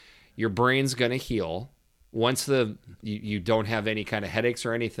mild. Your brain's going to heal. Once you don't have any kind of headaches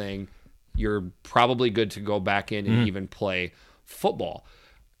or anything, you're probably good to go back in and even play football.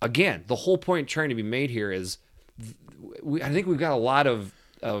 Again, the whole point trying to be made here is I think we've got a lot of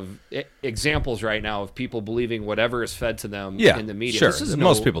examples right now of people believing whatever is fed to them in the media. Sure,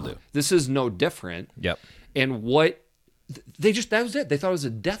 most people do. This is no different. Yep. And that was it. They thought it was a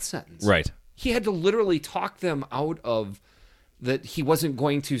death sentence. Right. He had to literally talk them out of that he wasn't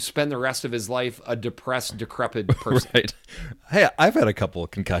going to spend the rest of his life a depressed, decrepit person. Right. Hey, I've had a couple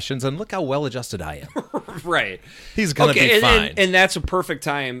of concussions, and look how well-adjusted I am. Right. He's going to be fine. And that's a perfect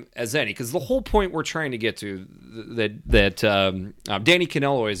time as any, because the whole point we're trying to get to, that Danny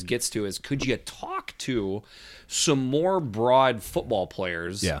Cannell always gets to, is could you talk to some more broad football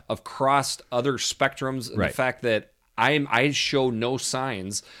players across other spectrums, and the fact that I show no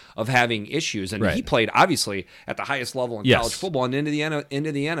signs of having issues, and he played obviously at the highest level in college football and into the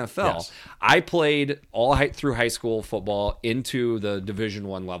NFL. Yes. I played through high school football into the Division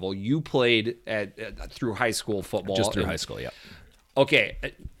I level. You played through high school football, just through high school. Yeah. Okay,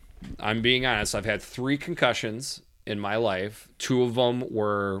 I'm being honest. I've had 3 concussions in my life. 2 of them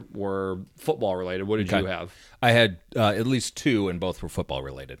were football related. What did you have? I had at least 2, and both were football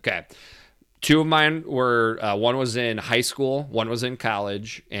related. Okay. 2 of mine were, one was in high school, one was in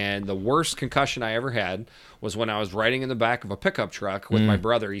college, and the worst concussion I ever had was when I was riding in the back of a pickup truck with my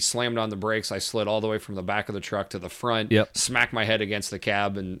brother. He slammed on the brakes. I slid all the way from the back of the truck to the front, smacked my head against the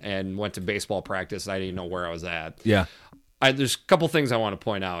cab, and went to baseball practice. I didn't know where I was at. Yeah. There's a couple things I want to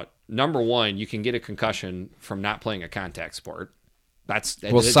point out. Number one, you can get a concussion from not playing a contact sport. That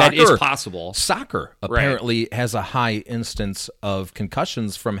is possible. Soccer apparently has a high instance of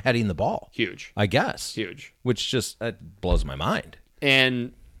concussions from heading the ball. Huge. I guess. Huge. Which just blows my mind.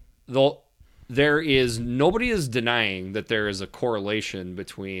 And nobody is denying that there is a correlation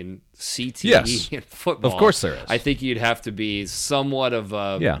between CTE and football. Of course there is. I think you'd have to be somewhat of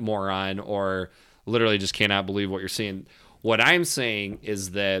a moron or literally just cannot believe what you're seeing. What I'm saying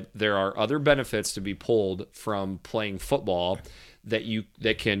is that there are other benefits to be pulled from playing football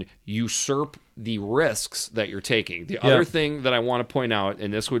that can usurp the risks that you're taking. The other thing that I want to point out,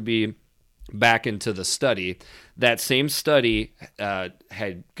 and this would be back into the study, that same study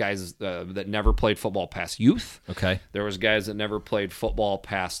had guys that never played football past youth. Okay. There was guys that never played football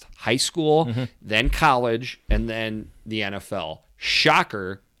past high school, then college, and then the NFL.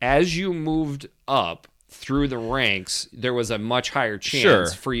 Shocker, as you moved up through the ranks, there was a much higher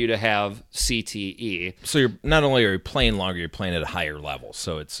chance for you to have CTE. So you're not only are you playing longer, you're playing at a higher level.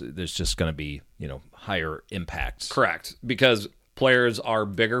 So there's just going to be higher impacts. Correct, because players are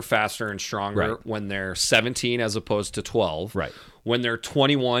bigger, faster, and stronger when they're 17 as opposed to 12. Right. When they're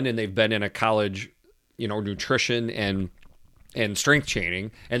 21 and they've been in a college, nutrition and strength training,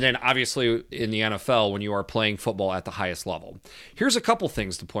 and then obviously in the NFL when you are playing football at the highest level. Here's a couple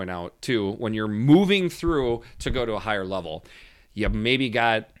things to point out too when you're moving through to go to a higher level. You maybe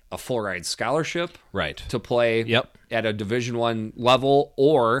got a full ride scholarship Right. to play Yep. at a Division I level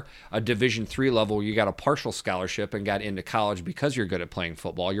or a Division III level where you got a partial scholarship and got into college because you're good at playing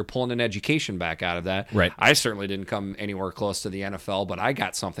football. You're pulling an education back out of that. Right. I certainly didn't come anywhere close to the NFL, but I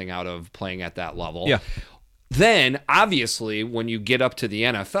got something out of playing at that level. Yeah. Then, obviously, when you get up to the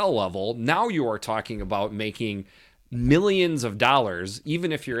NFL level, now you are talking about making millions of dollars,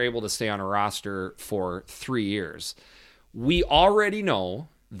 even if you're able to stay on a roster for 3 years. We already know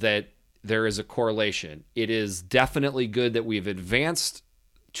that there is a correlation. It is definitely good that we've advanced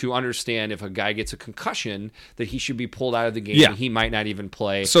to understand if a guy gets a concussion that he should be pulled out of the game. Yeah. And he might not even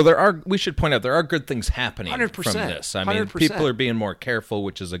play. So we should point out there are good things happening 100%, from this. I mean, 100%. people are being more careful,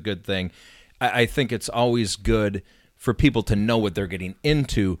 which is a good thing. I think it's always good for people to know what they're getting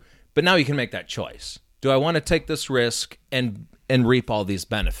into, but now you can make that choice. Do I want to take this risk and reap all these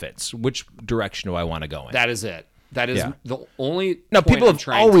benefits? Which direction do I want to go in? That is it. That is Yeah. the only Now, point people I'm have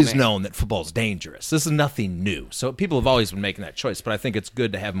trying to always make. known that football's dangerous. This is nothing new. So people have always been making that choice, but I think it's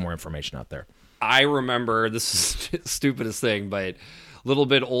good to have more information out there. I remember, this is the stupidest thing, but a little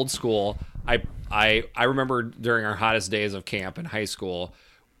bit old school. I remember during our hottest days of camp in high school,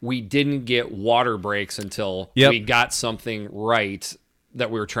 we didn't get water breaks until Yep. we got something right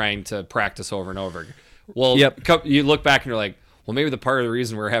that we were trying to practice over and over. Well, Yep. you look back and you're like, well, maybe the part of the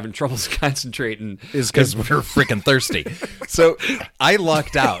reason we're having trouble concentrating Is because we're freaking thirsty. So I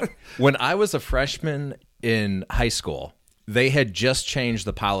lucked out. When I was a freshman in high school, they had just changed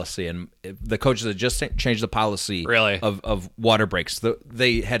the policy, and the coaches had just changed the policy Really? of water breaks.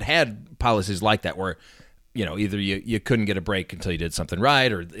 They had policies like that where, either you couldn't get a break until you did something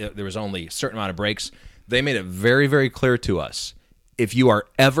right, or there was only a certain amount of breaks. They made it very, very clear to us, if you are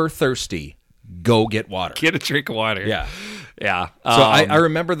ever thirsty, go get water. get a drink of water. Yeah. Yeah. So I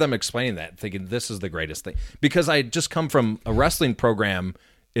remember them explaining that, thinking this is the greatest thing. Because I had just come from a wrestling program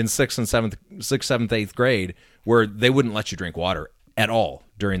in 6th, 7th, 8th grade where they wouldn't let you drink water at all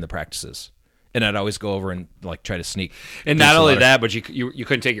during the practices. And I'd always go over and try to sneak. And drink not some only water. that, but you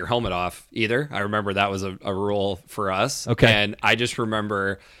couldn't take your helmet off either. I remember that was a rule for us. Okay. And I just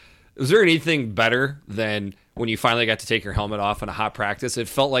remember, was there anything better than when you finally got to take your helmet off in a hot practice? It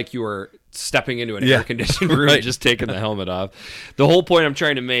felt like you were stepping into an air-conditioned room Right. and just taking the helmet off. The whole point I'm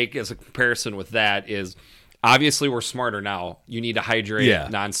trying to make as a comparison with that is, obviously we're smarter now. You need to hydrate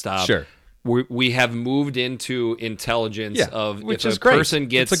nonstop. Sure. We have moved into intelligence of which if is a great. person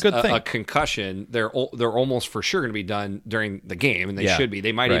gets It's a good thing. a concussion, they're almost for sure going to be done during the game, and they Yeah. should be.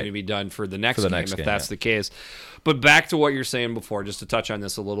 They might Right. even be done for the next the game next if game, that's yeah. the case. But back to what you're saying before, just to touch on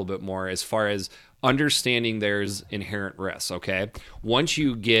this a little bit more, as far as understanding there's inherent risks, okay? Once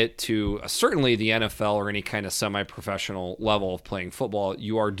you get to certainly the NFL or any kind of semi-professional level of playing football,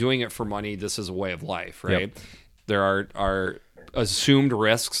 you are doing it for money. This is a way of life, right? Yep. There are assumed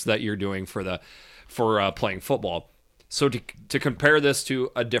risks that you're doing for playing football. So to compare this to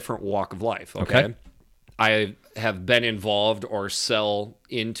a different walk of life, okay? I have been involved or sell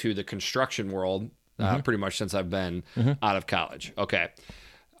into the construction world pretty much since I've been out of college. Okay.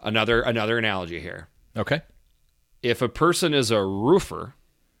 Another analogy here. Okay. If a person is a roofer,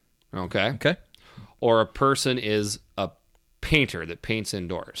 okay, Okay. or a person is a painter that paints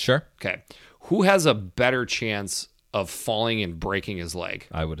indoors, Sure. okay, who has a better chance of falling and breaking his leg?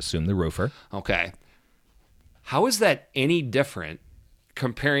 I would assume the roofer. Okay. How is that any different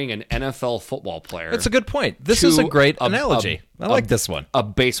comparing an NFL football player? That's a good point. This is a great a- analogy. I like this one. A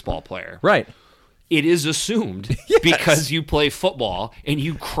baseball player. Right. It is assumed because you play football and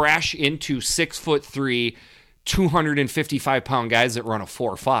you crash into 6'3", 255-pound guys that run a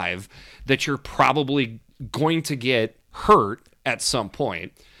 4.5 that you're probably going to get hurt at some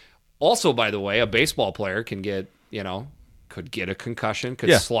point. Also, by the way, a baseball player can get, could get a concussion,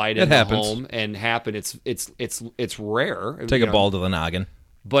 could slide it into happens. home and happen. It's rare. Take a ball to the noggin.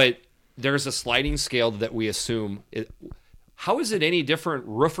 But there's a sliding scale that we assume. How is it any different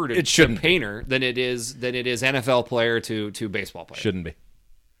roofer to painter than it is NFL player to baseball player? Shouldn't be.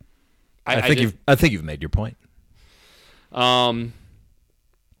 I think you've made your point.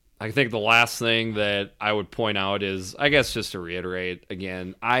 I think the last thing that I would point out is, I guess, just to reiterate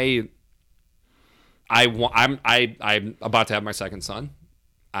again, I'm about to have my second son.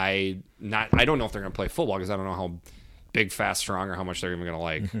 I don't know if they're going to play football because I don't know how big, fast, strong, or how much they're even going to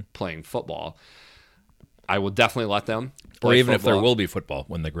like playing football. I will definitely let them play Or even football. if there will be football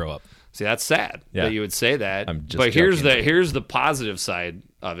when they grow up. See, that's sad Yeah. that you would say that. I'm just but here's joking. the positive side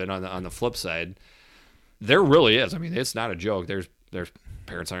of it. On the flip side, there really is. I mean, it's not a joke. There's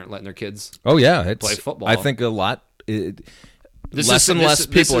parents aren't letting their kids. Oh yeah, play football. I think a lot. This less is- and this- less this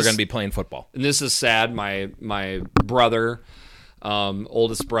people are is- going to be playing football. And this is sad. My brother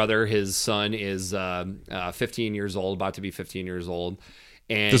Oldest brother, his son is 15 years old, about to be 15 years old.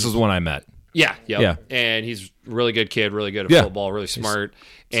 And This is one I met. Yeah. And he's a really good kid, really good at football, really smart.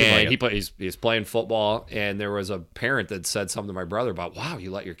 And he's playing football. And there was a parent that said something to my brother about, wow,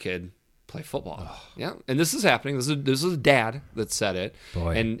 you let your kid play football. Yeah. And this is happening. This is a dad that said it.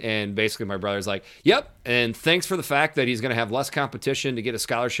 Boy. And basically my brother's like, yep. And thanks for the fact that he's going to have less competition to get a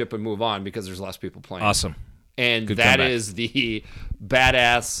scholarship and move on because there's less people playing. Awesome. And Good that comeback. is the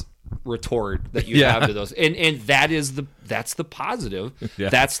badass retort that you have to those. And that's the positive. Yeah.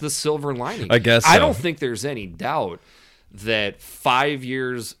 That's the silver lining. I guess I so. don't think there's any doubt that 5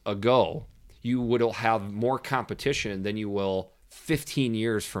 years ago you would have more competition than you will 15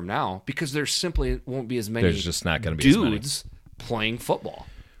 years from now because there simply won't be as many There's just not going to be as many. dudes playing football.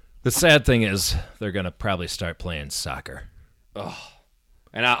 The sad thing is they're going to probably start playing soccer.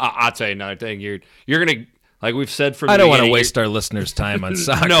 And I'll tell you another thing. You're going to, like we've said from the I don't want to beginning, waste our listeners' time on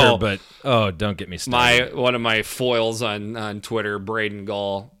soccer, No. but don't get me started. one of my foils on Twitter, Braden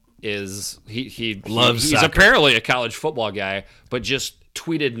Gall, is he Loves he's soccer. apparently a college football guy, but just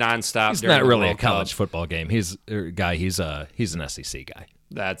tweeted nonstop. He's during not the really a World college Cup. football game. He's an SEC guy.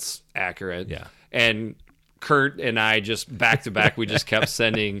 That's accurate. Yeah. And Kurt and I just back to back, we just kept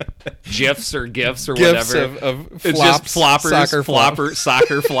sending GIFs or GIFs or Gifs whatever. of It's flops, just floppers, soccer flops.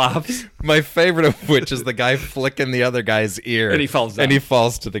 soccer flops. My favorite of which is the guy flicking the other guy's ear. And he falls down. And he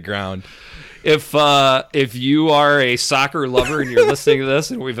falls to the ground. If you are a soccer lover and you're listening to this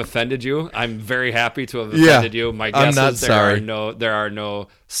and we've offended you, I'm very happy to have offended you. My I'm guess not is sorry. there are no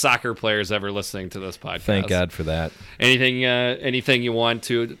soccer players ever listening to this podcast. Thank God for that. Anything you want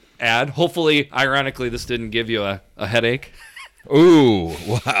to add? Hopefully, ironically, this didn't give you a headache Ooh,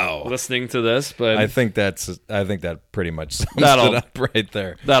 wow. listening to this, but I think that pretty much sums That'll- it up right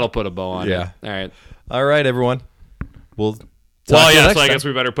there. that'll put a bow on Yeah. it. All right. All right, everyone. We'll Well, talk to you yeah, next so I time. guess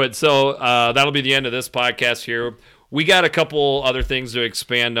we better put. So that'll be the end of this podcast here. We got a couple other things to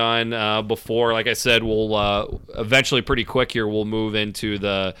expand on before. Like I said, we'll eventually, pretty quick here, we'll move into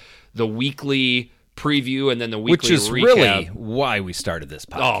the weekly preview and then the weekly Which is recap. really why we started this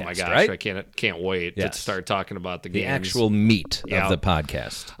podcast. Oh my gosh, right? I can't wait Yes. to start talking about the The games. actual meat Yeah. of the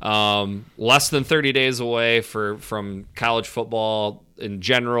podcast. Less than 30 days away from college football in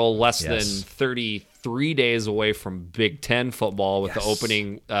general, less Yes. than 33 days away from Big Ten football with the Yes.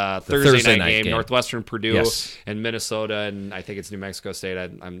 opening Thursday Thursday night night game, game. Northwestern Purdue Yes. and Minnesota, and I think it's New Mexico State.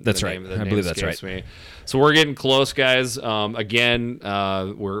 That's the right. name of the I name believe that's escapes me. So we're getting close, guys. Again,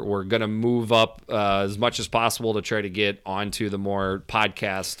 we're going to move up as much as possible to try to get onto the more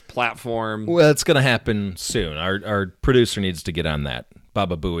podcast platform. Well, it's going to happen soon. Our producer needs to get on that.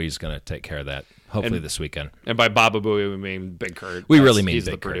 Baba Booey's going to take care of that, hopefully this weekend. And by Baba Booey, we mean Big Kurt. We really mean he's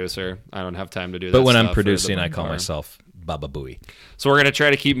Big the Kurt. producer. I don't have time to do that. But when I'm stuff for the producing, I call farm. myself Baba Booey. So we're going to try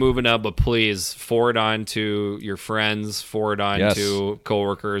to keep moving up, but please forward on to your friends, forward on Yes. to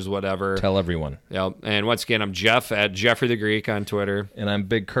coworkers, whatever. Tell everyone. Yep. And once again, I'm Jeff at Jeffrey the Greek on Twitter. And I'm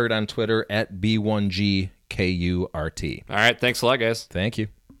Big Kurt on Twitter at B1GKURT. All right. Thanks a lot, guys. Thank you.